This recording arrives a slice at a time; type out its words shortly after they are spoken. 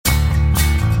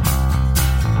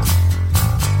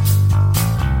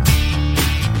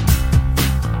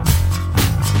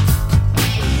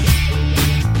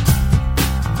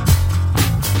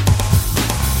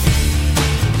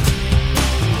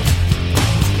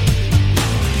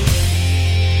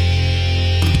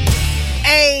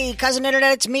Cousin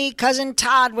Internet. It's me, Cousin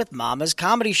Todd, with Mama's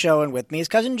Comedy Show, and with me is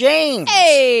Cousin James.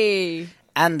 Hey!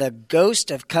 And the ghost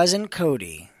of Cousin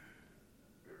Cody.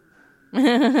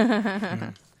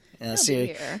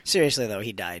 Seriously, though,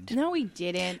 he died. No, he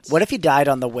didn't. What if he died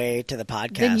on the way to the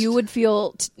podcast? Then you would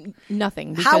feel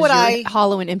nothing. Because how would you're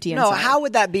hollow and empty inside. No, how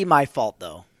would that be my fault,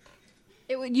 though?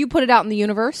 You put it out in the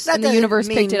universe, and the universe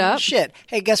picked it up. Shit.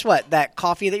 Hey, guess what? That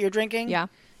coffee that you're drinking? Yeah.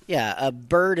 Yeah, a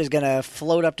bird is going to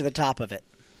float up to the top of it.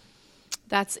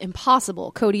 That's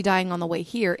impossible. Cody dying on the way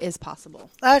here is possible.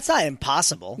 It's not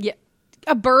impossible. Yeah.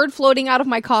 A bird floating out of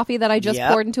my coffee that I just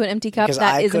poured into an empty cup,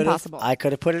 that is impossible. I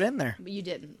could have put it in there. But you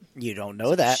didn't. You don't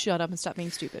know that. Shut up and stop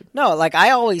being stupid. No, like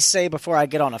I always say before I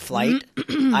get on a flight,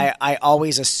 I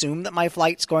always assume that my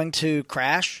flight's going to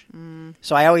crash.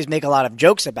 So I always make a lot of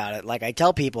jokes about it. Like I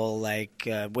tell people, like,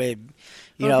 you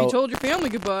told your family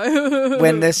goodbye.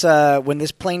 when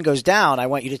this plane goes down, I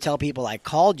want you to tell people I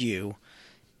called you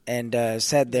and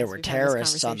said there were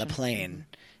terrorists on the plane.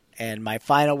 And my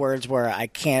final words were, I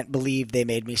can't believe they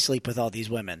made me sleep with all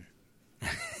these women.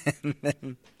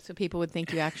 So people would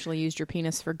think you actually used your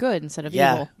penis for good instead of evil.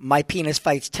 Yeah, my penis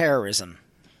fights terrorism.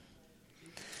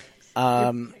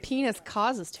 Your penis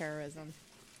causes terrorism.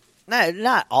 No,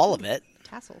 not all of it.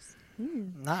 Tassels.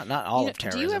 Not all of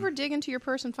terrorism. Do you ever dig into your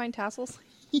purse and find tassels?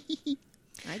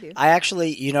 I do. I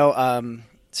actually,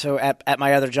 so at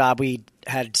my other job, we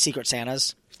had Secret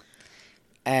Santas.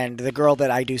 And the girl that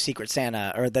I do Secret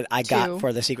Santa, or that I got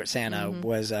for the Secret Santa,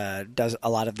 does a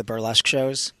lot of the burlesque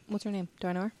shows. What's her name? Do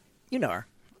I know her? You know her.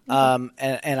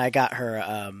 And I got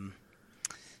her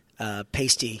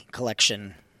pasty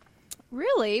collection.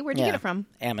 Really? Where'd you get it from?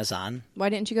 Amazon. Why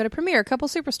didn't you go to Premier, Couple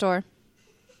Superstore?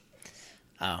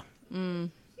 Oh.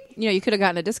 You could have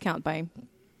gotten a discount by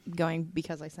going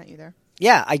because I sent you there.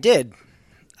 Yeah, I did.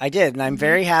 And I'm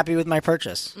very happy with my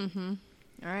purchase. Mm-hmm.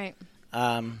 All right.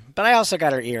 But I also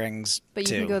got her earrings, But you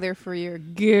too. can go there for your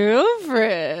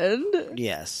girlfriend.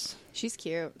 Yes. She's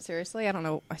cute. Seriously, I don't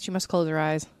know. She must close her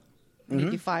eyes.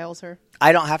 Maybe files her.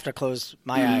 I don't have to close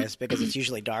my eyes because it's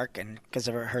usually dark and because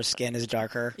of her skin is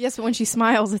darker. Yes, but when she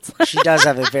smiles, it's like... She does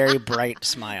have a very bright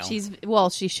smile. She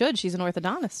should. She's an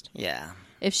orthodontist. Yeah.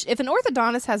 If an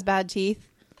orthodontist has bad teeth,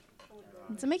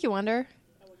 does it make you wonder?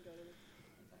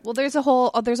 Well, there's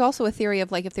also a theory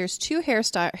of like if there's two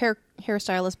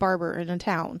hairstylist barber in a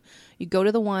town, you go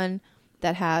to the one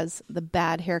that has the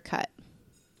bad haircut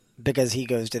because he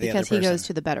goes to the other person. Because he goes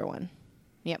to the better one.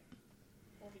 Yep.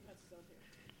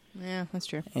 Yeah, that's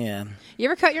true. Yeah. You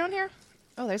ever cut your own hair?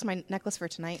 Oh, there's my necklace for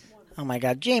tonight. Oh my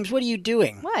God, James, what are you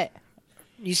doing? What?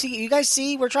 You guys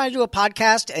see? We're trying to do a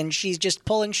podcast, and she's just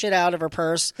pulling shit out of her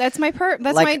purse. That's my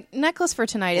That's my necklace for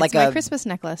tonight. It's my Christmas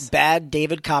necklace. Bad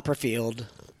David Copperfield.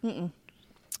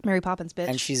 Mary Poppins, bitch.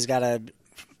 And she's got to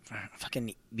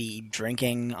fucking be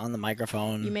drinking on the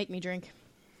microphone. You make me drink.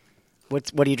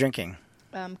 What are you drinking?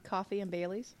 Coffee and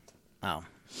Baileys. Oh.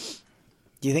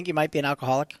 Do you think you might be an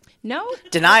alcoholic? No.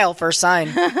 Denial, first sign.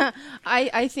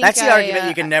 I think that's the argument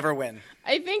you can never win.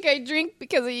 I think I drink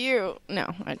because of you.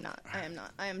 No, I'm not. I am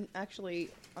not. I am actually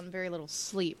on very little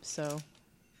sleep, so.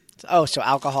 Oh, so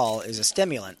alcohol is a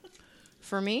stimulant.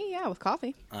 For me, yeah, with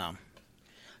coffee. Oh.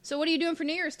 So what are you doing for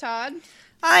New Year's, Todd?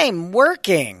 I'm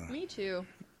working. Me too.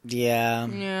 Yeah.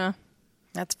 Yeah.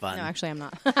 That's fun. No, actually, I'm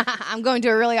not. I'm going to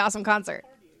a really awesome concert.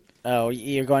 Oh,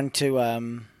 you're going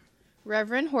to...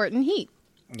 Reverend Horton Heat.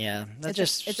 Yeah, that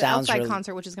it's an outside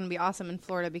concert, which is going to be awesome in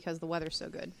Florida because the weather's so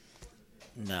good.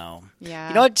 No. Yeah.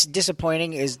 You know what's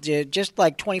disappointing is just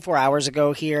like 24 hours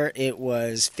ago here, it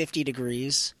was 50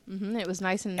 degrees. Mm-hmm. It was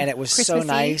nice and it was Christmassy.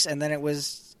 So nice, and then it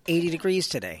was 80 degrees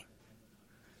today.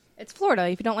 It's Florida.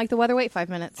 If you don't like the weather, wait 5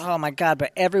 minutes. Oh, my God,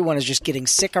 but everyone is just getting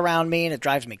sick around me, and it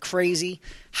drives me crazy.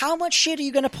 How much shit are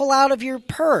you going to pull out of your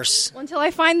purse? Until I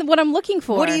find what I'm looking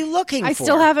for. What are you looking for? I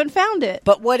still haven't found it.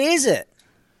 But what is it?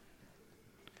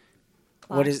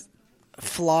 Floss. What is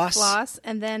floss? Floss,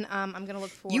 and then I'm going to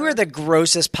look for... You are the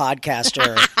grossest podcaster.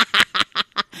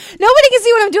 Nobody can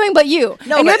see what I'm doing but you.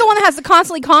 No, and you're the one that has to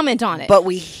constantly comment on it. But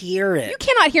we hear it. You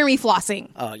cannot hear me flossing.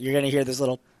 Oh, you're going to hear this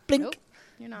little blink. Nope,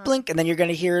 you're not. Blink, and then you're going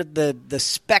to hear the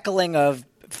speckling of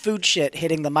food shit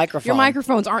hitting the microphone. Your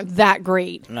microphones aren't that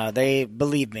great. No, they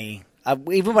believe me.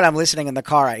 Even when I'm listening in the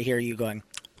car, I hear you going.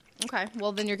 Okay,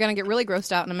 well then you're going to get really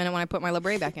grossed out in a minute when I put my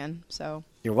labret back in. So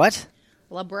your what?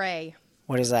 Labret.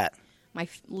 What is that? My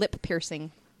lip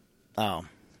piercing. Oh.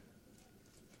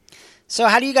 So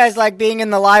how do you guys like being in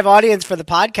the live audience for the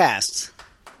podcasts?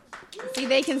 See,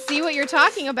 they can see what you're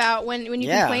talking about when you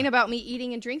complain about me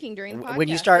eating and drinking during the podcast. When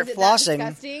you start Is it flossing,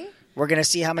 that disgusting? We're going to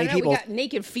see how many people we got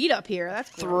naked feet up here. That's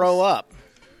gross. throw up.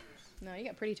 No, you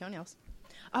got pretty toenails.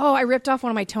 Oh, I ripped off one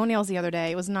of my toenails the other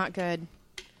day. It was not good.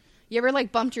 You ever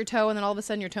like bumped your toe and then all of a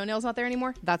sudden your toenail's not there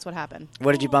anymore? That's what happened.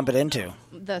 What did you bump it into?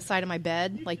 The side of my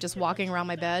bed, like just walking around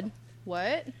my bed. What?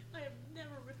 I have never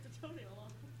ripped a toenail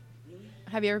off.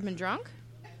 Have you ever been drunk?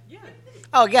 Yeah.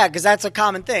 Oh, yeah, because that's a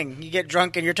common thing. You get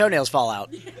drunk and your toenails fall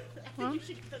out. Huh?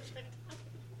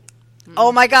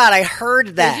 Oh, my God, I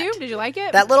heard that. Did you? Did you like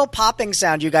it? That little popping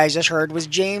sound you guys just heard was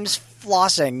James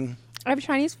flossing. I have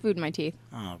Chinese food in my teeth.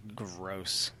 Oh,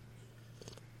 gross.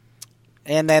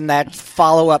 And then that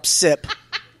follow-up sip.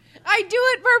 I do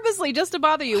it purposely just to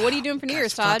bother you. What are you doing for New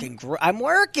Year's, Todd? I'm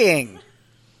working.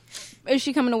 Is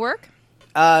she coming to work?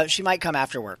 She might come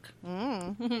after work.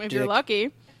 If you're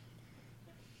lucky.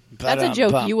 But, That's a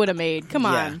joke you would have made. Come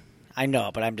on. Yeah, I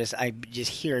know, but I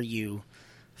just hear you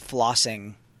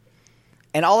flossing.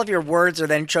 And all of your words are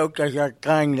then choked as you're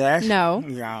going there. No.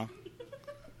 Yeah.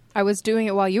 I was doing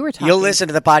it while you were talking. You'll listen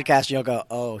to the podcast and you'll go,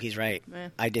 oh, he's right. Eh.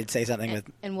 I did say something with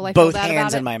And will I feel both bad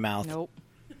hands about in it? my mouth. Nope.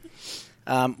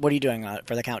 What are you doing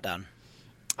for the countdown?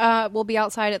 We'll be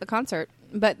outside at the concert.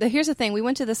 But here's the thing. We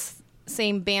went to this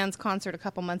same band's concert a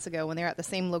couple months ago when they were at the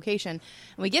same location.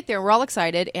 And we get there, we're all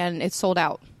excited, and it's sold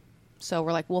out. So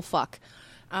we're like, well, fuck.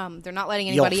 They're not letting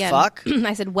anybody You'll in. fuck?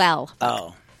 I said, well.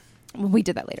 Oh. We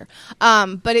did that later.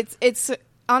 But it's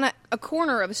on a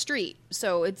corner of a street.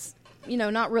 So it's,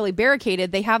 not really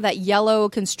barricaded. They have that yellow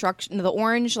construction, the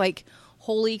orange, like,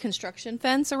 holy construction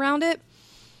fence around it.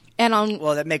 And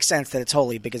Well, that makes sense that it's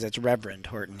holy because it's Reverend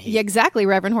Horton Heat. Yeah, exactly.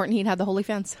 Reverend Horton Heat had the holy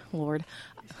fence. Lord.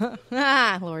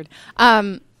 Lord.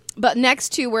 But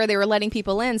next to where they were letting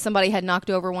people in, somebody had knocked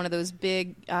over one of those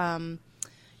big,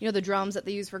 the drums that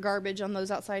they use for garbage on those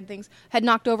outside things, had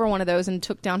knocked over one of those and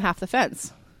took down half the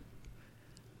fence.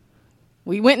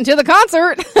 We went into the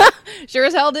concert. Sure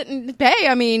as hell didn't pay.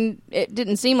 I mean, it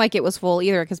didn't seem like it was full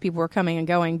either because people were coming and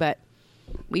going, but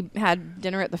we had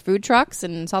dinner at the food trucks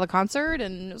and saw the concert,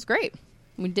 and it was great.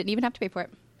 We didn't even have to pay for it.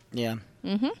 Yeah.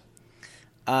 Mm-hmm.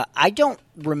 I don't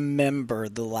remember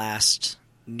the last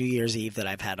New Year's Eve that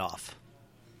I've had off.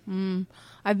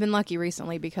 I've been lucky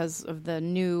recently because of the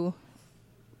new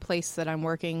place that I'm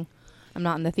working. I'm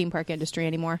not in the theme park industry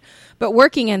anymore. But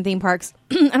working in theme parks,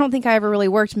 I don't think I ever really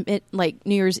worked like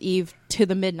New Year's Eve to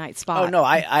the midnight spot. Oh, no,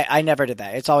 I never did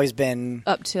that. It's always been...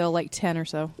 Up till like 10 or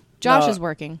so. Josh is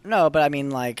working. No, but I mean,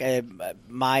 like,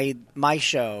 my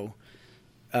show,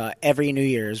 every New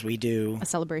Year's we do... A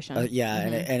celebration.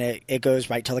 And it goes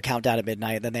right till the countdown at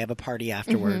midnight. Then they have a party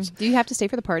afterwards. Do you have to stay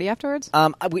for the party afterwards?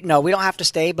 No, we don't have to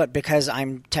stay, but because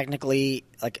I'm technically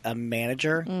like a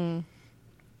manager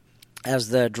as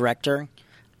the director,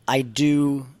 I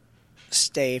do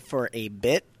stay for a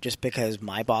bit just because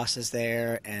my boss is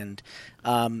there and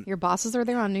your bosses are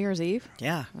there on New Year's Eve?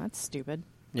 Yeah. That's stupid.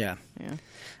 Yeah.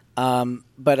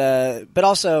 But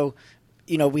also,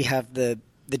 we have the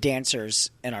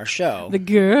dancers in our show. The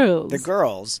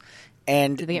girls.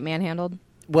 And do they get manhandled?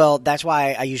 Well, that's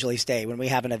why I usually stay when we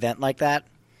have an event like that,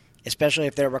 especially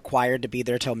if they're required to be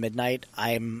there till midnight.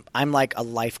 I'm like a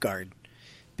lifeguard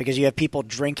because you have people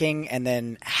drinking and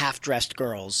then half-dressed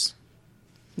girls.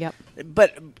 Yep.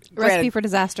 But recipe for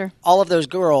disaster. All of those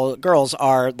girls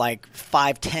are like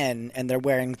 5'10" and they're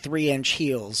wearing 3-inch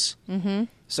heels. Mm-hmm.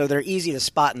 So they're easy to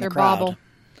spot in the crowd. Bobble.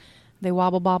 They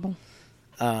wobble bobble.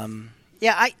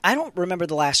 Yeah, I don't remember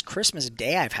the last Christmas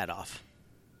day I've had off.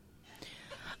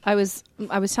 I was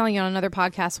telling you on another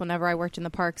podcast, whenever I worked in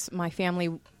the parks, my family,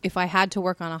 if I had to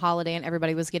work on a holiday and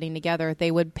everybody was getting together,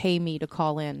 they would pay me to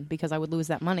call in because I would lose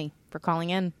that money for calling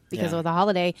in because of the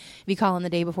holiday. If you call in the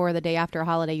day before or the day after a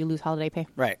holiday, you lose holiday pay.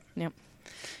 Right. Yep.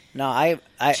 No, I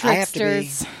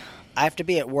have to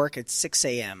be at work at 6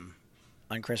 a.m.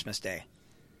 on Christmas Day.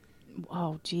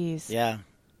 Oh, geez. Yeah.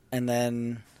 And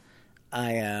then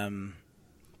I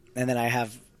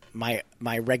have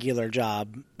my regular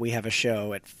job. We have a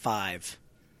show at 5.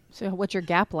 So what's your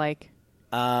gap like?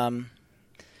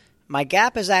 My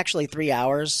gap is actually 3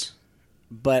 hours,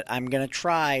 but I'm going to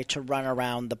try to run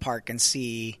around the park and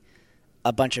see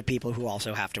a bunch of people who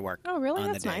also have to work. Oh, really?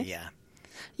 On That's the day. nice. Yeah.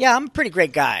 Yeah, I'm a pretty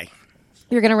great guy.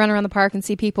 You're going to run around the park and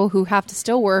see people who have to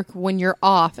still work when you're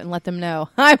off and let them know,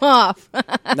 I'm off.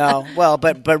 No, well,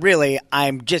 but really,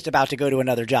 I'm just about to go to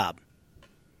another job.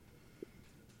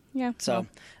 Yeah. So,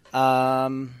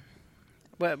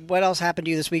 what else happened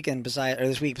to you this week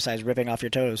besides ripping off your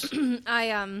toes?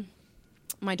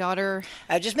 My daughter.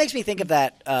 It just makes me think of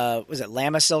that. Was it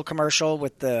Lamisil commercial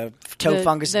with the toe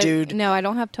fungus dude? No, I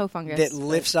don't have toe fungus. That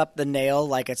lifts up the nail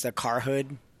like it's a car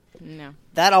hood. No.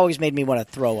 That always made me want to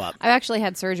throw up. I actually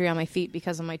had surgery on my feet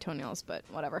because of my toenails, but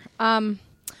whatever.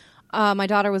 My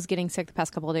daughter was getting sick the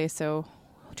past couple of days, so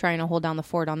trying to hold down the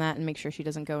fort on that and make sure she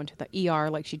doesn't go into the ER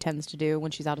like she tends to do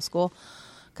when she's out of school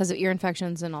because of ear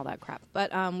infections and all that crap.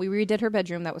 But we redid her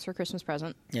bedroom. That was her Christmas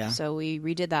present. Yeah. So we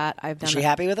redid that. Is she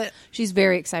happy with it? She's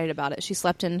very excited about it. She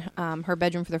slept in her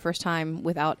bedroom for the first time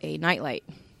without a nightlight.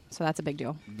 So that's a big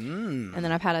deal. And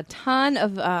then I've had a ton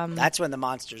of... that's when the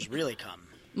monsters really come.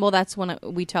 Well, that's when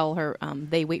we tell her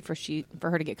they wait for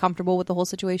her to get comfortable with the whole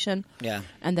situation. Yeah.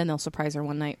 And then they'll surprise her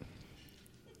one night.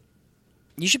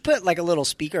 You should put like a little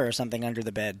speaker or something under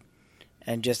the bed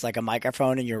and just like a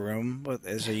microphone in your room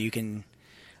so you can,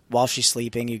 while she's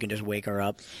sleeping, you can just wake her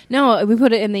up. No, we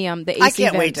put it in the AC I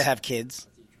can't vent. wait to have kids.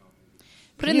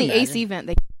 Put it in the AC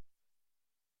vent.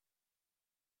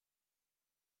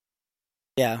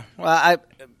 Yeah. Well,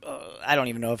 I don't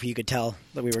even know if you could tell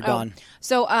that we were gone.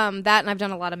 So that, and I've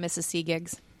done a lot of Mrs. C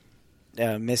gigs.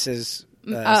 Mrs.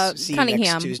 C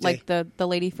Cunningham, next Tuesday. like the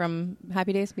lady from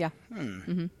Happy Days. Yeah.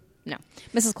 Mm-hmm. No,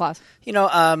 Mrs. Claus. You know,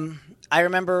 I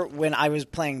remember when I was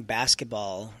playing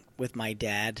basketball with my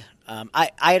dad. I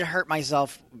had hurt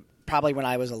myself probably when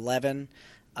I was 11.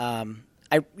 You know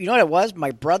what it was?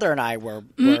 My brother and I were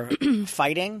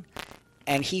fighting,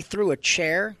 and he threw a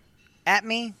chair at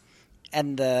me,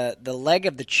 and the leg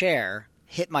of the chair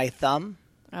hit my thumb.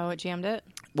 Oh, it jammed it?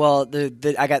 Well,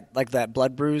 I got like that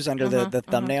blood bruise under the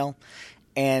thumbnail,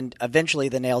 and eventually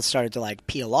the nails started to like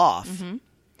peel off. Mm-hmm.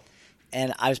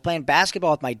 And I was playing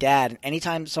basketball with my dad, and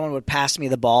anytime someone would pass me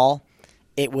the ball,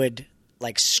 it would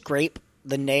like scrape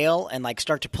the nail and like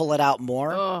start to pull it out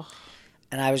more. Ugh.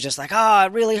 And I was just like, oh,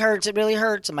 it really hurts. It really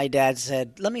hurts. And my dad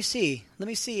said, let me see.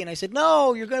 And I said,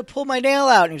 no, you're going to pull my nail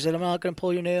out. And he said, I'm not going to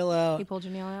pull your nail out. He pulled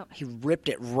your nail out? He ripped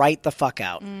it right the fuck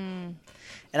out. And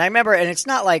I remember, and it's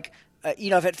not like,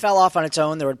 if it fell off on its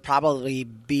own, there would probably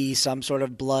be some sort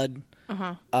of blood.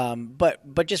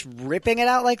 But just ripping it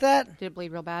out like that. Did it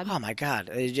bleed real bad? Oh, my God.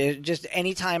 Just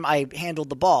anytime I handled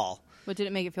the ball. But did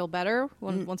it make it feel better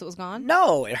once it was gone?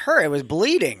 No, it hurt. It was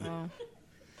bleeding. Oh.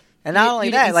 And not only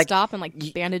that, like stop and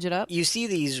like bandage it up. You see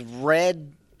these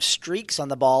red streaks on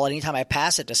the ball anytime I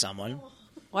pass it to someone.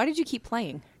 Why did you keep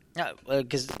playing?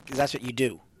 Because that's what you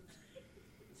do.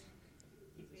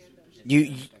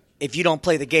 If you don't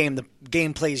play the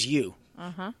game plays you.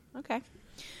 Okay.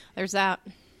 There's that.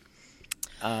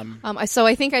 So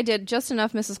I think I did just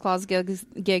enough Mrs. Claus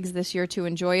gigs this year to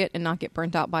enjoy it and not get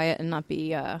burnt out by it and not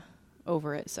be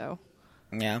over it. So.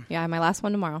 Yeah, my last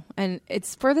one tomorrow. And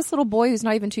it's for this little boy who's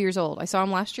not even 2 years old. I saw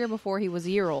him last year before he was a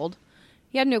year old.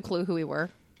 He had no clue who we were.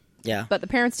 Yeah. But the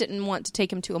parents didn't want to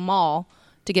take him to a mall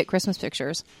to get Christmas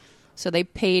pictures. So they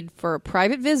paid for a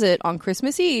private visit on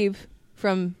Christmas Eve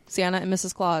from Santa and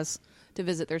Mrs. Claus to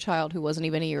visit their child who wasn't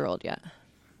even a year old yet.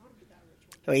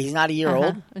 Wait, he's not a year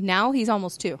old? Now he's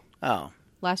almost 2. Oh.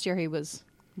 Last year he wasn't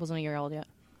a year old yet.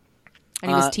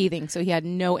 And he was teething, so he had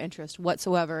no interest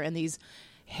whatsoever in these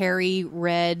hairy,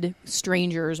 red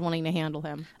strangers wanting to handle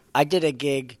him. I did a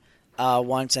gig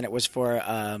once, and it was for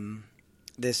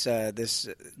this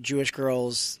Jewish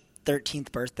girl's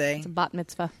 13th birthday. It's a bat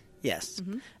mitzvah. Yes.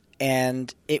 Mm-hmm.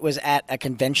 And it was at a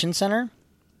convention center.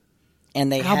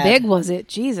 And How big was it?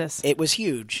 Jesus. It was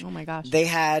huge. Oh, my gosh. They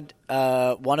had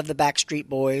one of the Backstreet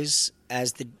Boys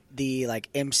as the like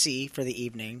MC for the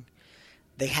evening.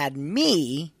 They had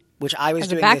me... Which I was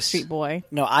doing a Backstreet Boy.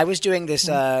 No, I was doing this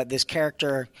this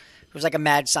character. It was like a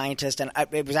mad scientist, and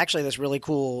it was actually this really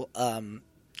cool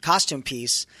costume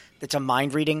piece. That's a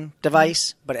mind reading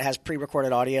device, but it has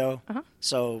pre-recorded audio.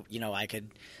 So I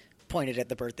could point it at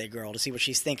the birthday girl to see what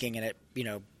she's thinking, and it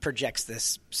projects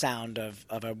this sound of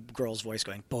a girl's voice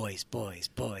going boys, boys,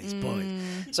 boys, boys.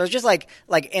 So it's just like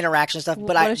interaction stuff.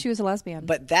 But what if she was a lesbian?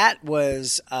 But that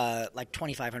was like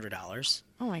 $2,500.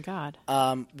 Oh my God.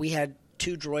 We had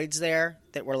 2 droids there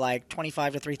that were like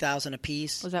 $25,000 to $3,000 a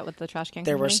piece. Was that with the Trash Can?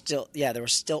 There were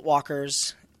stilt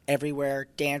walkers everywhere,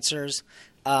 dancers.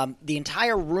 The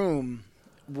entire room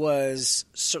was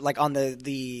like on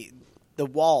the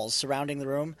walls surrounding the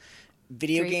room,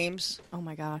 video games. Oh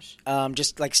my gosh!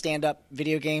 Just like stand up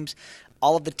video games.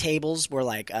 All of the tables were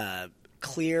like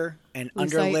clear and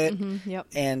underlit. Yep.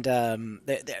 And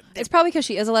it's probably because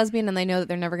she is a lesbian and they know that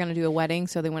they're never going to do a wedding,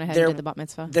 so they went ahead and did the bat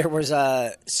mitzvah. There was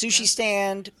a sushi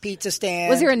stand, pizza stand.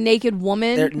 Was there a naked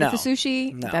woman with no, the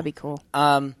sushi? No. That'd be cool.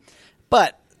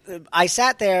 But I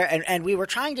sat there and we were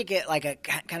trying to get like a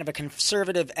kind of a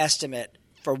conservative estimate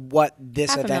for what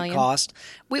this event cost.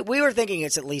 We were thinking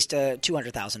it's at least a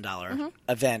 $200,000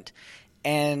 event.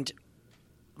 And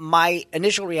my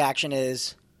initial reaction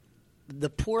is, the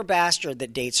poor bastard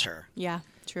that dates her. Yeah,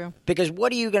 true. Because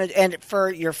what are you going to... And for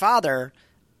your father,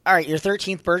 all right, your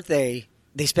 13th birthday,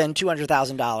 they spend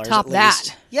 $200,000 Top at least.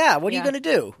 that. Yeah, what are you going to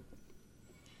do?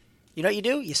 You know what you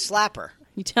do? You slap her.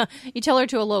 You tell her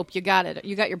to elope. You got it.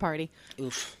 You got your party.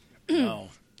 Oof. No.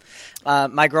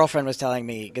 My girlfriend was telling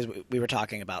me, because we were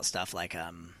talking about stuff like,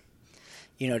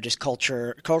 just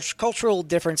cultural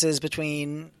differences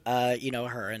between,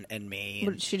 her and me.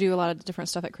 Would she do a lot of different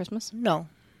stuff at Christmas? No.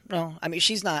 I mean,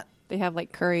 she's not. They have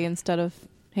like curry instead of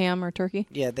ham or turkey?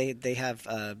 Yeah, they have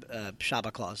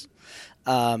Shabba Claus.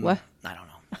 What? I don't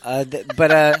know.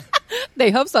 But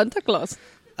they have Santa Claus.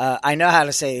 I know how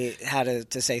to say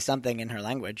say something in her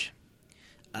language.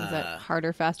 Is that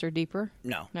harder, faster, deeper?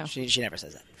 No. No. She never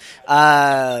says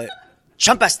that.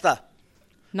 Chumpesta.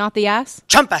 Not the ass?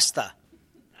 Chumpesta.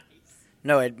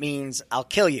 No, it means I'll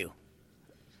kill you.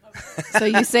 So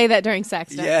you say that during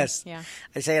sex, don't Yes. you? Yeah.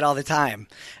 I say it all the time.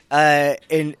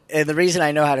 And the reason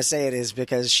I know how to say it is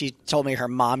because she told me her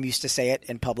mom used to say it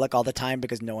in public all the time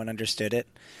because no one understood it.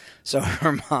 So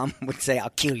her mom would say,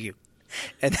 I'll kill you.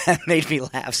 And that made me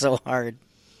laugh so hard.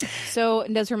 So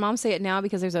does her mom say it now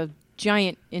because there's a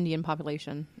giant Indian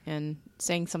population and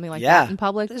saying something like that in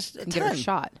public can get her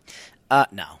shot?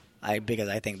 No. Because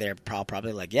I think they're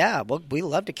probably like, well, we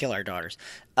love to kill our daughters.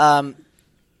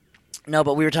 No,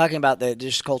 but we were talking about the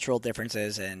just cultural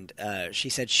differences, and she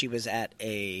said she was at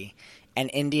an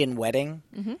Indian wedding,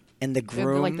 and the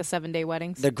groom, like the 7-day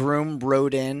weddings, the groom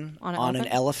rode in on an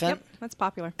elephant. Yep, that's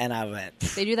popular. And I went,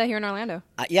 they do that here in Orlando.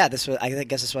 I guess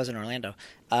this was in Orlando,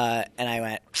 and I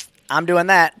went, I'm doing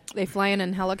that. They fly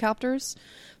in helicopters,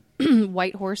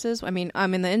 white horses. I mean,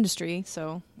 I'm in the industry,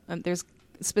 so there's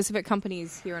specific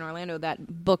companies here in Orlando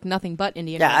that book nothing but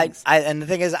Indian weddings. And the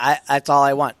thing is, that's all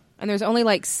I want. And there's only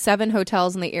like 7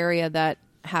 hotels in the area that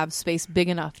have space big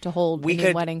enough to hold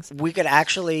Indian weddings. We could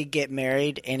actually get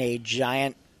married in a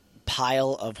giant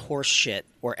pile of horse shit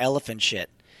or elephant shit.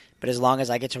 But as long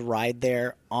as I get to ride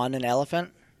there on an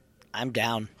elephant, I'm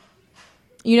down.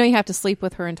 You know you have to sleep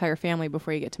with her entire family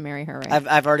before you get to marry her, right?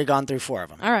 I've already gone through 4 of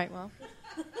them. All right, well.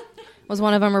 Was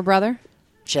one of them her brother?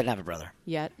 She didn't have a brother.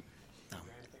 Yet.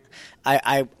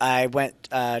 I went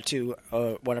to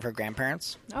one of her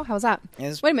grandparents. Oh, how's that?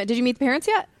 Wait a minute. Did you meet the parents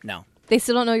yet? No. They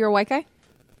still don't know you're a white guy?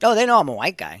 Oh, they know I'm a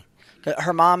white guy.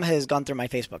 Her mom has gone through my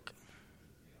Facebook.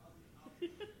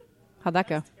 How'd that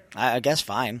go? I guess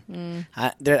fine.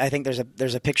 I think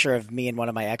there's a picture of me and one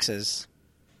of my exes.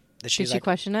 Did she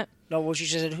question it? No, well, she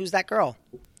said, "Who's that girl?"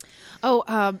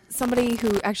 Oh, somebody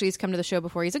who actually has come to the show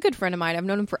before. He's a good friend of mine. I've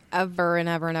known him forever and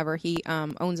ever and ever. He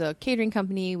owns a catering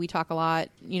company. We talk a lot,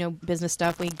 business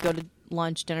stuff. We go to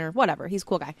lunch, dinner, whatever. He's a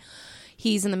cool guy.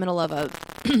 He's in the middle of a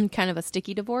kind of a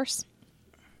sticky divorce.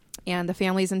 And the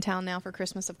family's in town now for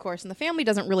Christmas, of course. And the family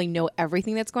doesn't really know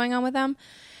everything that's going on with them.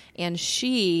 And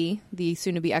she, the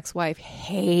soon-to-be ex-wife,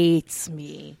 hates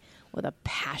me with a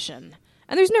passion.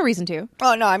 And there's no reason to.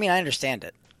 Oh, no, I mean, I understand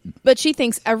it. But she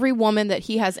thinks every woman that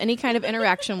he has any kind of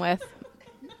interaction with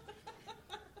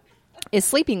is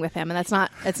sleeping with him, and that's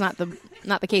not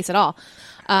the case at all.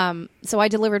 So I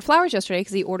delivered flowers yesterday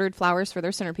because he ordered flowers for their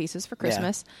centerpieces for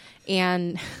Christmas,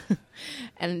 and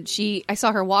I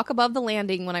saw her walk above the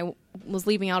landing when I was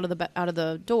leaving out of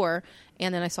the door,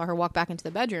 and then I saw her walk back into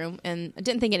the bedroom, and I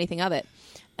didn't think anything of it.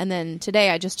 And then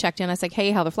today I just checked in. I was like,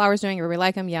 hey, how the flowers doing? Everybody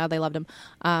like them? Yeah, they loved them.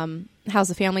 How's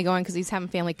the family going? Because he's having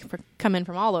family come in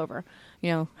from all over.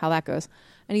 You know how that goes.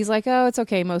 And he's like, oh, it's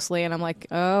okay mostly. And I'm like,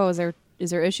 oh, is there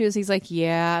issues? He's like,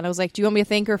 yeah. And I was like, do you want me to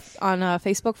thank her on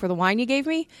Facebook for the wine you gave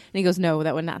me? And he goes, no,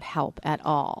 that would not help at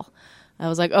all. I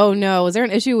was like, oh, no. Was there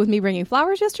an issue with me bringing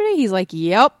flowers yesterday? He's like,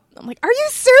 yep. I'm like, are you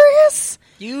serious?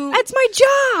 That's my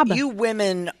job. You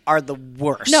women are the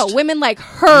worst. No, women like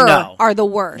her are the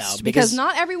worst. No, because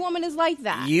not every woman is like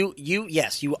that.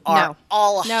 Yes, you are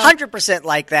all 100%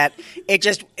 like that.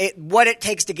 What it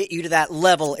takes to get you to that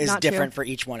level is Not different true. for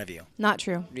each one of you. Not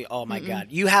true. Oh my God.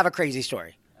 You have a crazy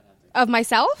story. Of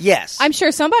myself? Yes. I'm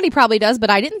sure somebody probably does, but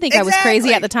I didn't think I was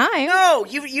crazy at the time. No,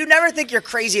 you never think you're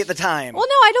crazy at the time. Well,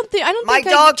 no, I don't think. My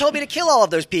dog told me to kill all of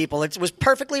those people. It was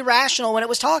perfectly rational when it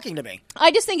was talking to me.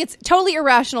 I just think it's totally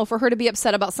irrational for her to be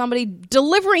upset about somebody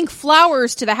delivering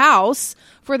flowers to the house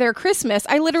for their Christmas.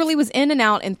 I literally was in and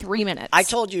out in 3 minutes. I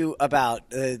told you about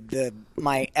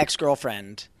my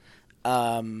ex-girlfriend,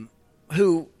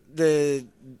 who the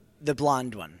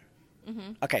blonde one.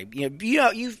 Mm-hmm. Okay,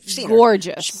 you've seen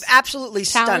gorgeous, her. She's absolutely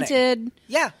talented. Stunning.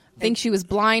 Yeah, think she was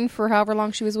blind for however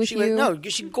long she was with you.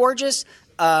 She's gorgeous.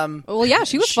 Well, yeah,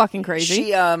 she was fucking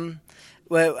crazy. We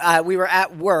were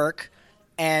at work,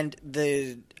 and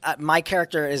my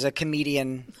character is a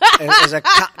comedian, is a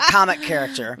comic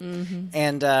character,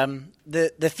 and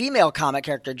the female comic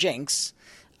character Jinx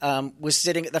was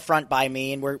sitting at the front by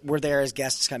me, and we're there as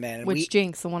guests come in. And Which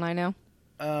Jinx? The one I know?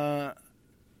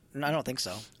 No, I don't think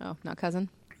so. Oh, not cousin?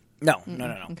 No.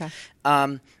 Okay.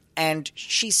 And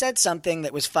she said something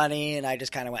that was funny, and I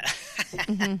just kind of went,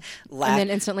 laughed. And then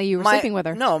instantly you were sleeping with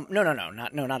her. No, not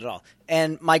at all.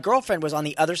 And my girlfriend was on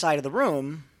the other side of the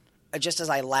room, just as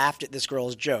I laughed at this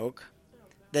girl's joke.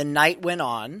 The night went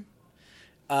on.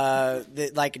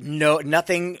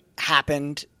 Nothing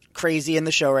happened crazy in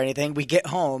the show or anything. We get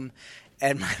home,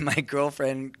 and my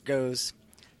girlfriend goes,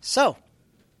 "So,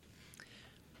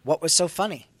 what was so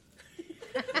funny?"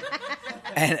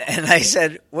 And I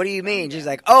said, "What do you mean?" She's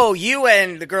like, "Oh, you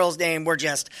and the girl's name were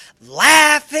just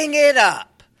laughing it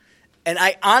up." And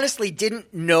I honestly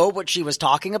didn't know what she was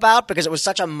talking about because it was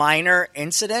such a minor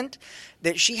incident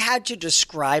that she had to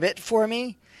describe it for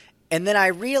me. And then I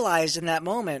realized in that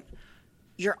moment,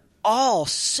 you're all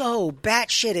so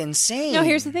batshit insane. No,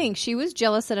 here's the thing. She was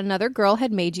jealous that another girl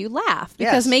had made you laugh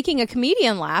because Yes. making a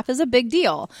comedian laugh is a big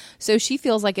deal. So she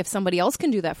feels like if somebody else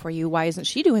can do that for you, why isn't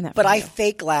she doing that But for I you?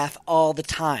 fake laugh all the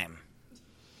time.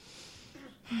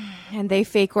 And they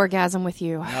fake orgasm with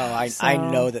you. No, I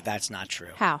know that that's not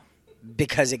true. How?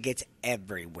 Because it gets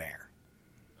everywhere.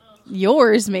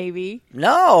 Yours, maybe.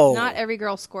 No. Not every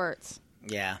girl squirts.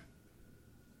 Yeah.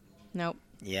 Nope.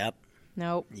 Yep.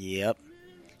 Nope. Yep.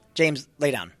 James,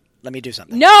 lay down. Let me do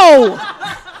something. No!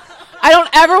 I don't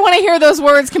ever want to hear those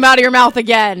words come out of your mouth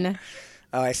again.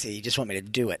 Oh, I see. You just want me to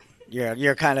do it.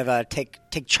 You're kind of a take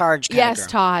charge kind Yes, of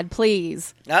girl. Todd,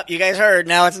 please. Nope, you guys heard.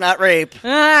 Now it's not rape.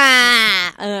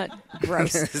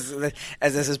 Gross.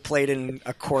 As this is played in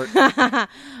a court. No,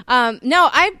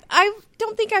 I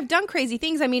don't think I've done crazy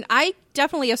things. I mean, I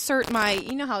definitely assert my.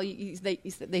 You know how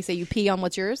they say you pee on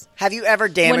what's yours. Have you ever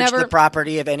damaged Whenever- the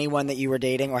property of anyone that you were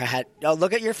dating or had? Oh,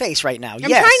 look at your face right now. I'm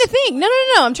Yes. trying to think.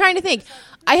 No. I'm trying to think.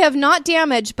 I have not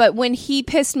damaged, but when he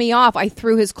pissed me off, I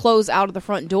threw his clothes out of the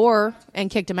front door and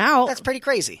kicked him out. That's pretty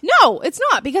crazy. No, it's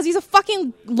not because he's a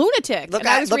fucking lunatic. Look and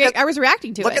at- I was look at- I was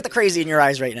reacting to it. Look at the crazy in your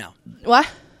eyes right now. What?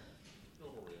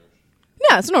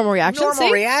 Yeah, it's a normal reaction. Normal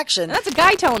see? reaction. And that's a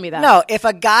guy telling me that. No, if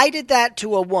a guy did that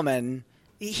to a woman,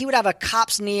 he would have a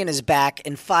cop's knee in his back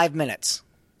in 5 minutes.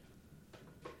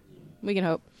 We can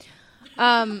hope.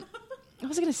 I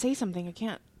was going to say something. I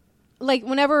can't. Like,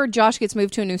 whenever Josh gets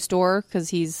moved to a new store, because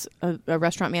he's a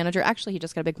restaurant manager. Actually, he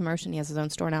just got a big promotion. He has his own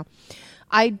store now.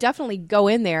 I definitely go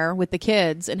in there with the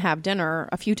kids and have dinner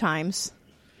a few times.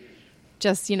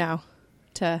 Just,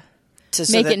 to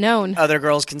So make that it known. Other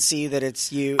girls can see that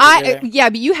it's you. Yeah,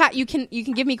 but you can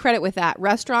give me credit with that.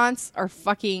 Restaurants are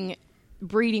fucking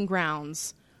breeding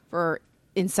grounds for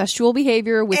incestual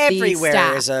behavior with the Everywhere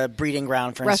staff. is a breeding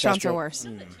ground for Restaurants are incestual- worse.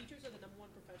 Teachers are the number one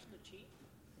profession to cheat.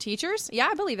 Teachers? Yeah,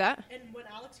 I believe that. And when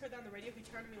Alex heard that on the radio, he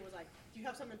turned to me and was like, "Do you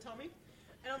have something to tell me?"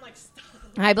 And I'm like, "Stop."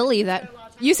 I believe that.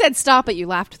 You said stop, but you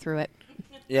laughed through it.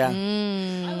 Yeah. I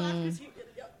laughed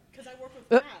because I work with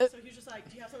Matt, so he was just like,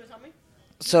 "Do you have something to tell me?"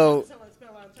 So So it's been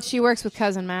a long time. She works with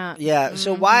cousin Matt. yeah.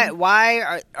 So why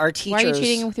are teachers? Why are you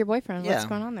cheating with your boyfriend? What's Yeah.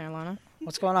 going on there, Lana?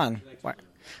 What's going on?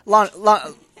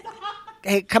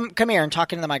 Hey, come here and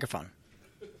talk into the microphone.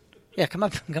 Yeah, come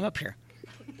up here.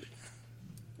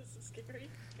 This is scary.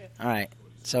 Okay. All right.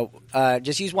 So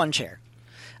just use one chair.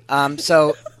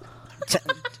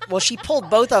 Well, she pulled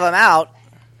both of them out.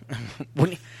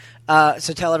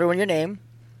 So tell everyone your name.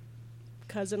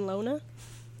 Cousin Lona.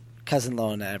 Cousin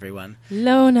Lona, everyone.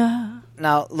 Lona.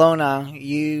 Now, Lona,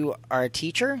 you are a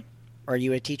teacher? Or are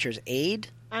you a teacher's aide?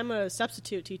 I'm a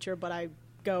substitute teacher, but I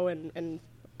go and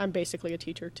I'm basically a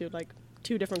teacher to like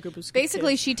two different groups of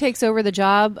Basically, kids. she takes over the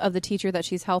job of the teacher that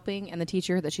she's helping, and the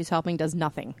teacher that she's helping does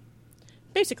nothing.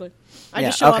 Basically, I Yeah,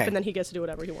 just show okay. up and then he gets to do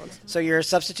whatever he wants. So you're a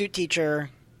substitute teacher.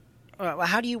 Well,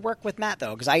 how do you work with Matt,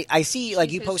 though? Because I see,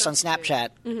 like, you his post on substitute. Snapchat.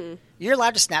 Mm-hmm. You're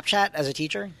allowed to Snapchat as a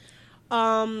teacher?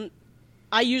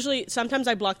 Sometimes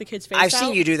I block the kid's face I've out.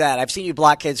 seen you do that. I've seen you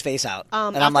block kids' face out.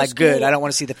 And I'm after like, good. school- I don't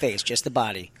want to see the face, just the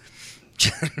body.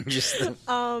 Just the-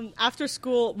 After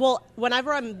school, well,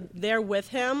 whenever I'm there with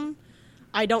him,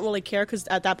 I don't really care because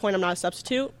at that point I'm not a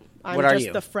substitute. I'm What are just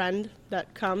you? the friend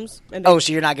that comes. And Oh,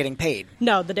 so you're not getting paid.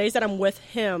 no, the days that I'm with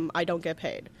him, I don't get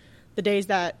paid. The days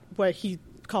where he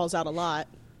calls out a lot,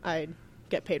 I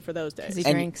get paid for those days. Because he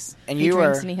And- drinks. and he you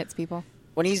drinks are- and he hits people.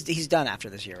 When he's done after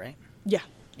this year, right? Yeah.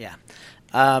 Yeah.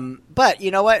 But you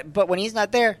know what? But when he's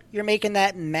not there, you're making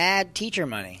that mad teacher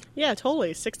money. Yeah,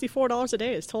 totally. $64 a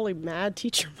day is totally mad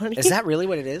teacher money. Is that really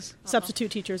what it is? Substitute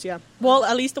teachers, yeah. Well,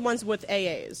 at least the ones with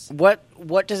AAs.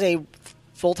 What does a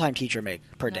full-time teacher make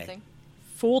per day? Nothing.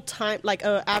 Full-time, like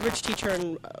an average teacher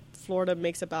in Florida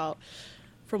makes about,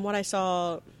 from what I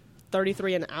saw,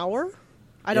 $33 an hour.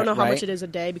 I don't Yeah, know how right. much it is a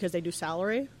day because they do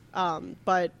salary.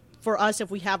 But for us, if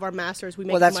we have our masters, we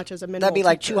make Well, as much as a minimum. that'd be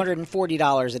like teacher.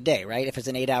 $240 a day, right? If it's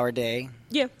an 8-hour day,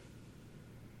 Yeah.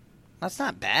 that's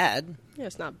not bad. Yeah,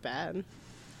 it's not bad.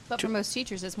 But for most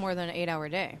teachers, it's more than an 8-hour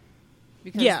day.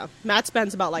 Because Matt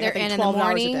spends about like I think 12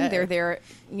 hours a day. They're there,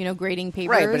 grading papers.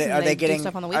 Right, but are they do getting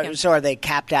stuff on the weekend? So are they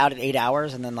capped out at 8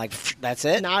 hours and then like that's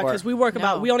it? Nah, because we work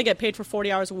we only get paid for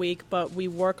 40 hours a week, but we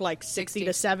work like 60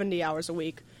 to 70 hours a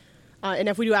week. And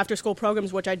if we do after school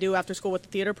programs, which I do after school with the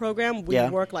theater program, we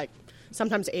work like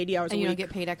sometimes 80 hours a week. And you don't get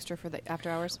paid extra for the after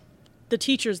hours? The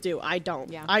teachers do. I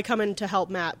don't. Yeah. I come in to help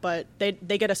Matt, but they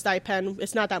get a stipend.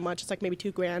 It's not that much. It's like maybe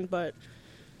 $2,000, but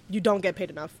you don't get paid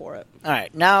enough for it. All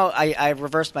right. Now I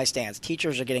reversed my stance.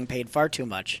 Teachers are getting paid far too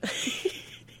much.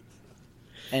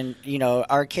 And,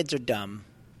 our kids are dumb.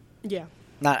 Yeah.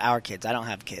 Not our kids. I don't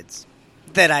have kids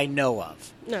that I know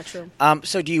of. Not true.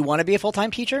 So do you want to be a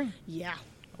full-time teacher? Yeah.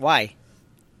 Why?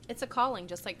 It's a calling,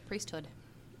 just like priesthood.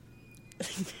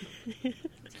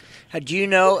 Do you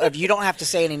know, if you don't have to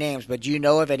say any names, but do you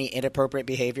know of any inappropriate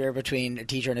behavior between a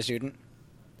teacher and a student?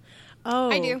 Oh.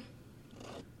 I do.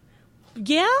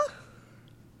 Yeah?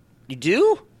 You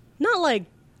do? Not like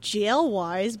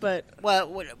jail-wise, but... Well,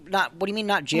 what do you mean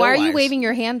not jail-wise? Why are you waving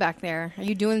your hand back there? Are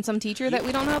you doing some teacher that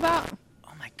we don't know about?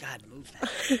 Oh, my God, move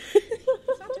that.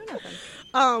 It's not doing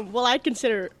nothing. Well, I'd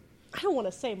consider... I don't want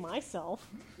to say myself.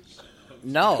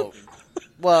 No.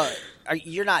 Well,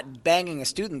 you're not banging a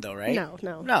student, though, right? No.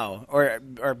 No. Or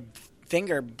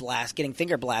getting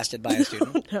finger blasted by a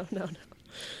student. No.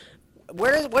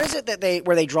 What is it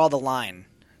where they draw the line?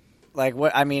 Like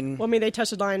what? I mean, they touched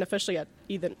the line officially at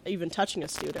even touching a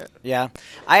student. Yeah,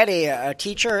 I had a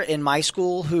teacher in my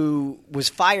school who was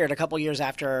fired a couple years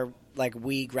after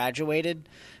we graduated.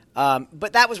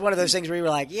 But that was one of those things where you were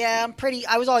like, yeah,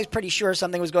 I was always pretty sure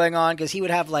something was going on because he would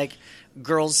have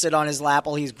girls sit on his lap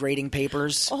while he's grading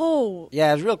papers. Oh,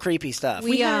 yeah, it was real creepy stuff.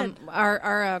 We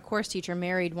our course teacher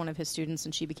married one of his students,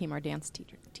 and she became our dance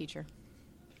teacher.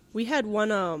 We had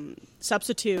one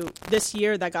substitute this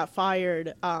year that got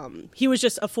fired. He was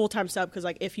just a full-time sub because,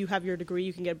 if you have your degree,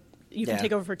 you can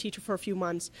take over for a teacher for a few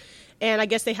months. And I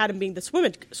guess they had him being the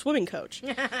swimming coach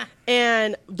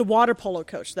and the water polo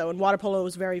coach, though. And water polo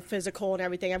was very physical and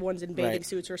everything. Everyone's in bathing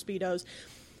suits or Speedos.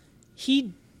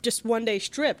 He just one day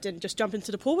stripped and just jumped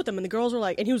into the pool with them, and the girls were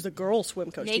like, and he was the girl swim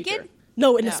coach. Naked? Teacher.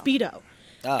 No, in a Speedo.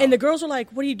 Oh. And the girls were like,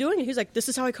 what are you doing? And he's like, this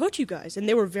is how I coach you guys. And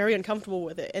they were very uncomfortable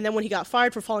with it. And then when he got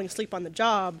fired for falling asleep on the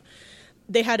job,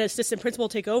 they had an assistant principal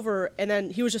take over, and then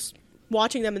he was just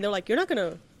watching them, and they're like, you're not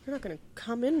gonna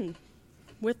come in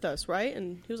with us, right?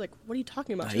 And he was like, what are you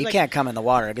talking about? You can't come in the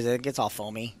water because it gets all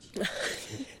foamy.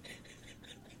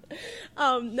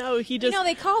 No, he just...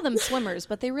 they call them swimmers,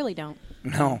 but they really don't.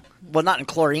 No. Well, not in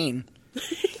chlorine.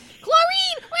 Chlorine!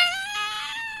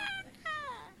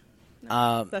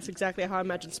 That's exactly how I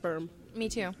imagine sperm. Me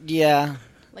too. Yeah.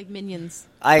 Like minions,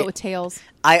 but with tails.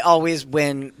 I always,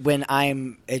 when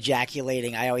I'm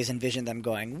ejaculating, I always envision them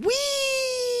going,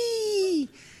 whee!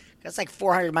 That's like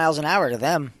 400 miles an hour to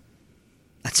them.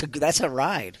 That's a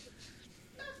ride.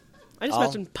 I just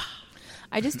imagine...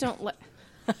 I just don't like...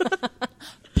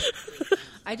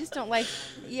 I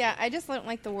just don't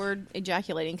like the word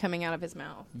ejaculating coming out of his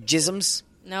mouth. Jisms?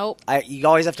 Nope. You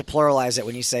always have to pluralize it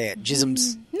when you say it.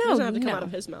 Jisms. No, it doesn't have to come out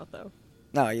of his mouth, though.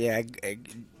 No, yeah. It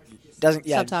doesn't.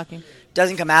 Yeah, stop talking.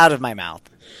 Doesn't come out of my mouth.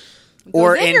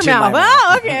 Or into your mouth. My mouth.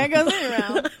 Oh, okay, it goes in your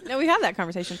mouth. No, we had that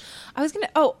conversation. I was gonna.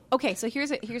 Oh, okay. So here's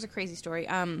a crazy story.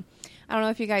 I don't know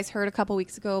if you guys heard a couple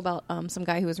weeks ago about some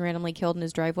guy who was randomly killed in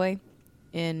his driveway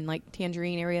in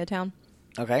Tangerine area of town.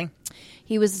 Okay.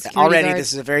 He was a security already. guard.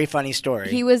 This is a very funny story.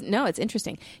 It's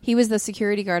interesting. He was the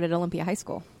security guard at Olympia High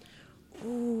School.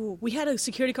 Ooh, we had a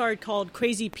security guard called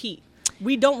Crazy Pete.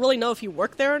 We don't really know if he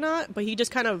worked there or not, but he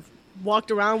just kind of walked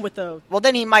around with a... Well,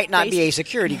 then he might not be a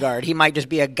security guard. He might just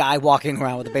be a guy walking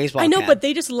around with a baseball cap. I know, but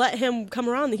they just let him come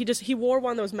around. He wore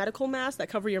one of those medical masks that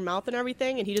cover your mouth and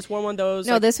everything, and he just wore one of those...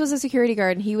 No, this was a security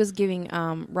guard, and he was giving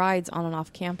rides on and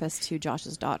off campus to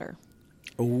Josh's daughter.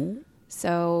 Ooh.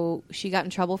 So she got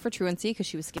in trouble for truancy because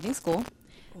she was skipping school,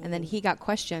 and then he got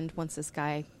questioned once this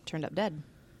guy turned up dead.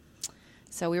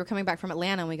 So we were coming back from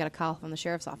Atlanta, and we got a call from the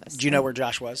sheriff's office. Do you know where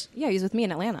Josh was? Yeah, he was with me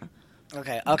in Atlanta.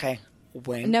 Okay.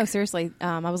 Wink. No, seriously.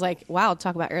 I was like, wow,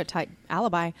 talk about airtight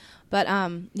alibi. But,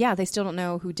 yeah, they still don't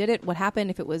know who did it, what happened,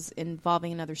 if it was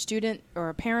involving another student or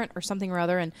a parent or something or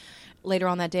other. And later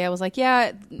on that day, I was like,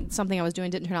 yeah, something I was doing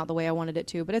didn't turn out the way I wanted it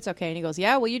to, but it's okay. And he goes,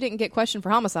 yeah, well, you didn't get questioned for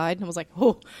homicide. And I was like,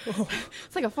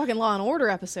 it's like a fucking Law and Order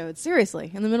episode.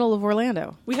 Seriously, in the middle of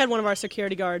Orlando. We had one of our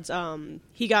security guards.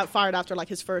 He got fired after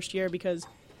his first year because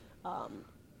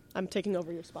I'm taking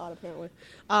over your spot, apparently.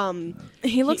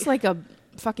 He looks like a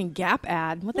fucking Gap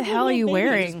ad. What the hell are you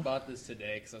wearing? I just bought this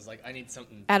today because I was like, I need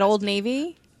something. At Old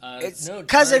Navy? It's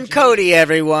Cousin Cody,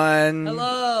 everyone.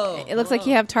 Hello. It looks like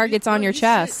you have targets on your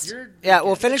chest. Yeah,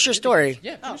 well, finish your story.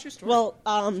 Yeah, finish your story.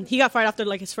 Well, he got fired after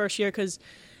like his first year because,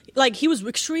 like, he was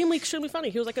extremely funny.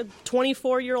 He was like a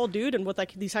 24-year-old dude and with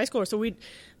like these high schoolers. So we'd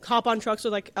hop on trucks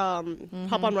with like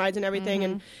hop on rides and everything.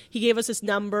 And he gave us his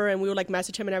number and we would like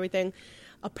message him and everything.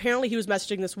 Apparently, he was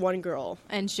messaging this one girl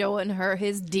And showing her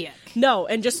his dick. No,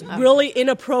 and just really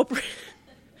inappropriate.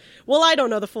 Well, I don't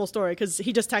know the full story because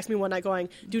he just texted me one night going,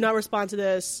 "Do not respond to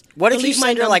this." What if you Delete my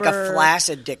send her like a number."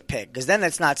 flaccid dick pic? Because then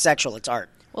that's not sexual; it's art.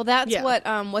 Well, that's Yeah. what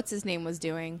what's his name was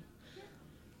doing.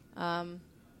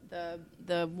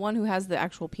 The one who has the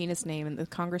actual penis name and the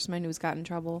congressman who's got in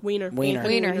trouble. Wiener.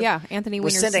 Wiener, yeah, Anthony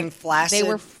Was Weiner. sending flaccid- They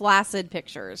were flaccid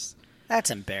pictures. That's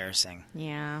embarrassing.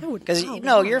 Yeah. Because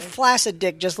your flaccid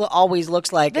dick just always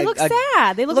looks like They look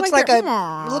sad. They look like a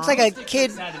they're- looks like a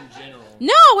kid.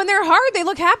 No, when they're hard, they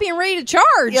look happy and ready to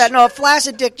charge. Yeah, no, a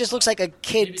flaccid dick just looks like a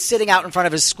kid sitting out in front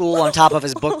of his school on top of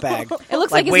his book bag. It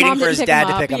looks like his waiting mom for didn't his dad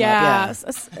to him pick up.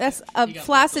 him up. A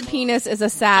flaccid penis is a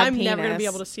sad I'm penis. never going to be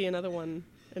able to see another one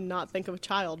and not think of a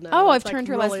child now. Oh, I've It's, like, turned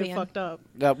her really lesbian. fucked up.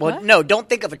 Well, What? no, don't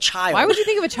think of a child. Why would you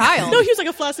think of a child? No, he was like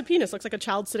a flaccid penis. Looks like a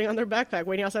child sitting on their backpack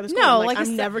waiting outside the school. No, I'm, like a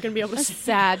I'm never going to be able to a see.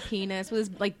 sad penis with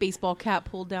his like baseball cap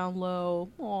pulled down low.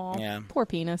 Aw, Yeah. poor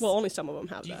penis. Well, only some of them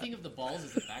have Do you that. think of the balls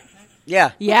as a backpack?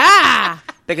 Yeah, yeah.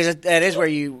 because that is where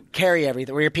you carry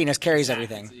everything, where your penis carries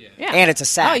everything. Yeah. And it's a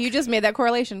sack. Oh, you just made that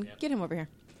correlation. Get him over here.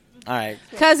 All right.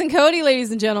 Cousin Cody, ladies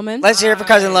and gentlemen. Let's hear it for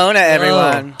Cousin Lona,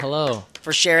 everyone, Hello.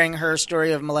 for sharing her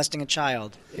story of molesting a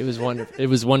child. It was wonderful. It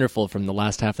was wonderful from the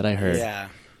last half that I heard. Yeah.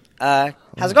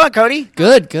 How's it going, Cody?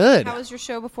 Good. How was your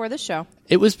show before this show?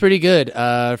 It was pretty good.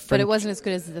 But it wasn't as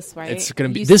good as this, right? It's gonna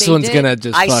be. You This saved one's it? gonna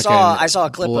just. I saw a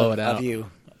clip blow it of out. you.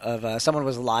 Of someone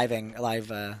was live.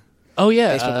 Oh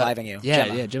yeah, Facebook Living you. Yeah,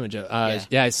 Gemma. yeah, Jim and Joe.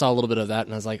 Yeah, I saw a little bit of that,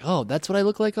 and I was like, "Oh, that's what I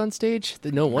look like on stage."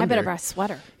 No wonder. I better buy a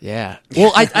sweater. Yeah.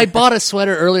 Well, I bought a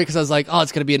sweater earlier because I was like, "Oh,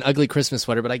 it's gonna be an ugly Christmas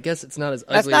sweater," but I guess it's not as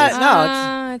That's ugly. not. as...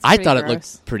 No, It's I pretty thought it gross.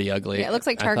 looked pretty ugly. Yeah, it looks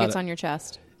like I thought targets it- on your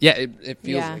chest. Yeah, it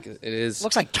feels Yeah. like it is.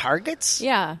 looks like targets.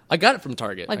 Yeah. I got it from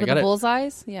Target. Like I with got the it.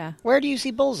 bullseyes? Yeah. Where do you see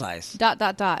bullseyes? ...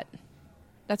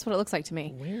 That's what it looks like to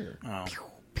me. Where? Oh.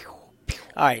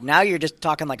 All right, now you're just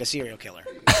talking like a serial killer.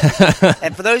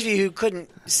 And for those of you who couldn't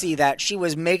see that, she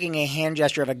was making a hand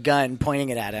gesture of a gun, pointing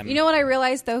it at him. You know what I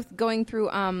realized, though, going through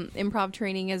improv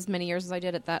training as many years as I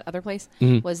did at that other place,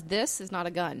 was this is not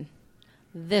a gun.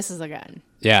 This is a gun.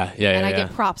 Yeah. And I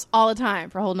get props all the time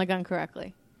for holding a gun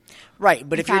correctly. Right,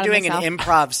 but I'm if you're proud of doing an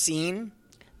myself. improv scene,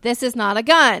 This is not a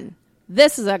gun.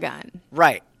 This is a gun.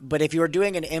 right, but if you're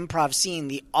doing an improv scene,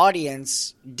 the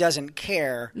audience doesn't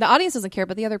care. The audience doesn't care,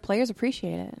 but the other players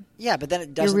appreciate it. Yeah, but then it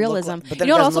Your doesn't realism. look like, but then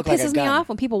You know it what doesn't also look like a pisses me gun. off?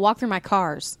 When people walk through my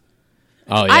cars.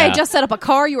 Oh yeah. I had just set up a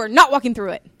car. You are not walking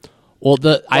through it. Well,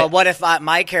 Well, what if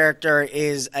my character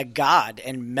is a god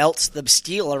and melts the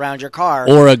steel around your car?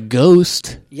 or a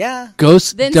ghost. Yeah.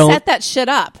 Ghosts Then don't. set that shit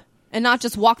up and not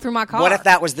just walk through my car. What if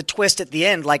that was the twist at the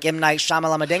end, like M. Night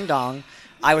Shyamalama Ding Dong?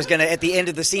 At the end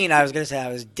of the scene, I was going to say I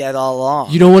was dead all along.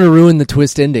 You don't want to ruin the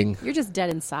twist ending. You're just dead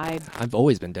inside. I've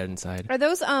always been dead inside. Are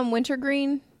those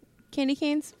wintergreen candy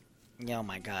canes? Oh,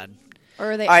 my God.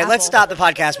 Or are they All right, let's apple? stop the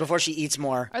podcast before she eats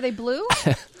more. Are they blue?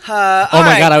 Oh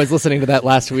my god, I was listening to that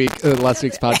last week's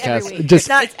podcast. Every week. Just It's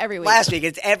not It's every week. last week.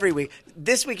 It's every week.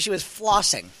 This week she was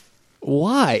flossing.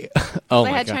 why? Oh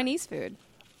I my had god. Chinese food.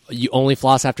 You only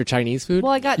floss after Chinese food?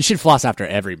 Well, I got- You should floss after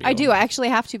every meal. I do. I actually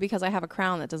have to because I have a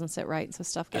crown that doesn't sit right, so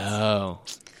stuff gets. Oh.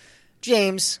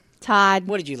 James, Todd,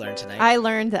 what did you learn tonight? I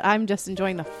learned that I'm just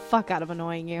enjoying the fuck out of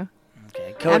annoying you. Okay,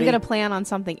 I'm Cody. going to plan on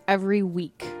something every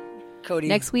week. Cody.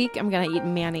 Next week, I'm going to eat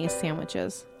mayonnaise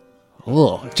sandwiches.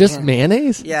 Oh, just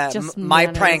mayonnaise? Yeah, Just my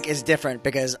mayonnaise. prank is different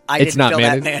because I It's didn't not fill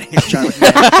mayonnaise. that mayonnaise jar with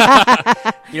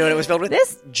mayonnaise. You know what it was filled with?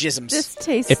 This- Jisms. This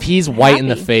tastes. If he's white in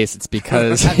the happy. face, it's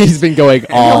because he's been going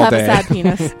He'll all have day. a sad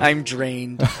penis. I'm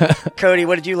drained. Cody,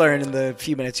 what did you learn in the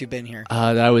few minutes you've been here?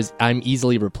 I'm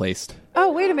easily replaced.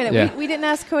 Oh, wait a minute. Yeah. We didn't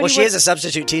ask Cody. Well, she what- is a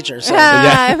substitute teacher, so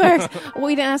Ah, of course. Well,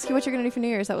 we didn't ask you what you're going to do for New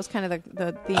Year's. That was kind of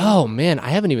the theme. Oh man, I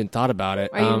haven't even thought about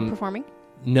it. Are you performing?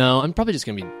 No, I'm probably just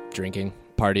gonna be drinking,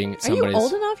 partying. Are you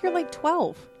old enough? You're like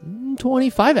 12.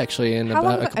 25 actually in How about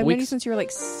long? a I've couple known you weeks. since you were like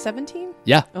 17.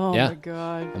 Yeah. Oh yeah. my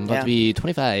god. I'm about Yeah. to be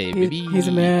 25, baby. He's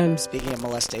a man. speaking of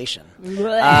molestation.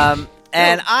 Blech.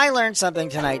 And I learned something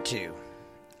tonight, too.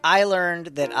 I learned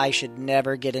that I should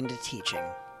never get into teaching.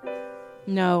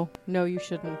 No, you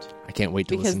shouldn't. I can't wait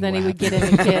to Because listen then to he what would get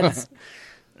happens. into kids.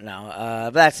 No,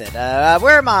 but that's it.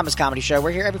 We're a Mama's Comedy Show.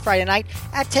 We're here every Friday night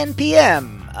at 10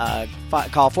 p.m.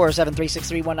 Call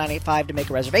 407-363-1985 to make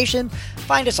a reservation.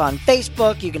 Find us on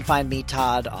Facebook. You can find me,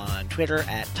 Todd, on Twitter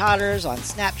at Todders, on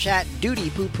Snapchat, Doody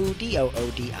Poo Poo, DOODIEPOOPOO.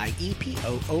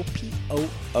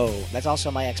 That's also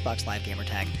my Xbox Live gamer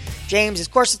tag. James is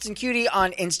Corsets and Cutie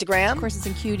on Instagram. Corsets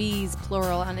and Cuties,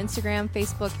 plural, on Instagram,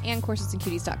 Facebook, and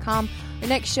corsetsandcuties.com. Our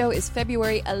next show is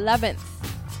February 11th.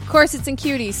 Corsets and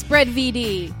Cuties, spread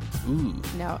VD. Ooh.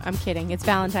 No, I'm kidding. It's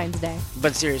Valentine's Day.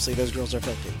 But seriously, those girls are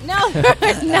filthy. No,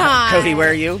 it's not. Cody, where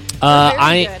are you?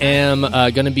 I am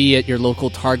going to be at your local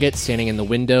Target, standing in the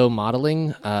window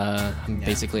modeling. I'm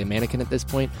basically a mannequin at this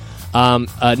point.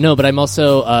 No, but I'm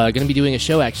also going to be doing a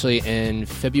show actually in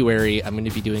February. I'm going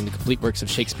to be doing the complete works of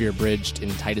Shakespeare Abridged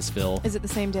in Titusville. Is it the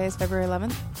same day as February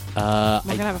 11th? I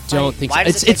gonna have a fight. don't think Why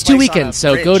so. does it It's take 2 place on weekends, a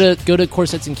so bridge? go to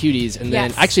Corsets and Cuties, and then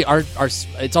Yes. actually our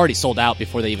it's already sold out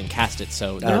before they even cast it.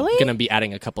 So they're Really? going to be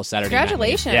adding a couple Saturday night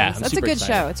Congratulations. nights. Yeah, I'm That's a super good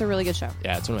excited. show. It's a really good show.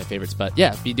 Yeah, it's one of my favorites. But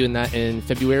yeah, be doing that in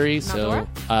February. So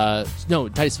no,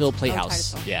 Titusville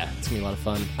Playhouse. Titusville. Yeah, it's gonna be a lot of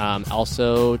fun.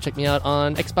 Also, check me out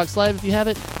on Xbox Live if you have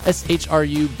it.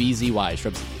 SHRUBZY,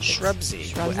 Shrubsy. Shrubsy,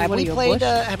 Have what we are you, a played?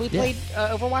 bush? Have we played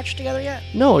Overwatch together yet?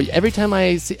 No, every time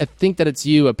I think that it's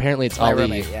you, apparently it's My Ollie.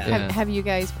 roommate, yeah. Have you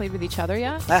guys played with each other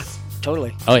yet? Ah,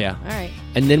 totally. Oh yeah. All right.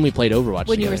 And then we played Overwatch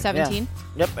When you were together. 17?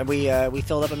 Yep, and we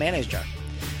filled up a mayonnaise jar.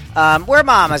 We're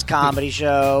Mama's Comedy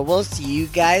Show. We'll see you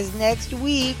guys next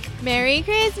week. Merry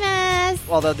Christmas.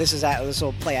 Although this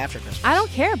will play after Christmas. I don't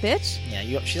care, bitch.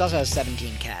 Yeah, she also has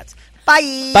 17 cats.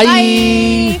 Bye. Bye.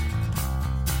 Bye.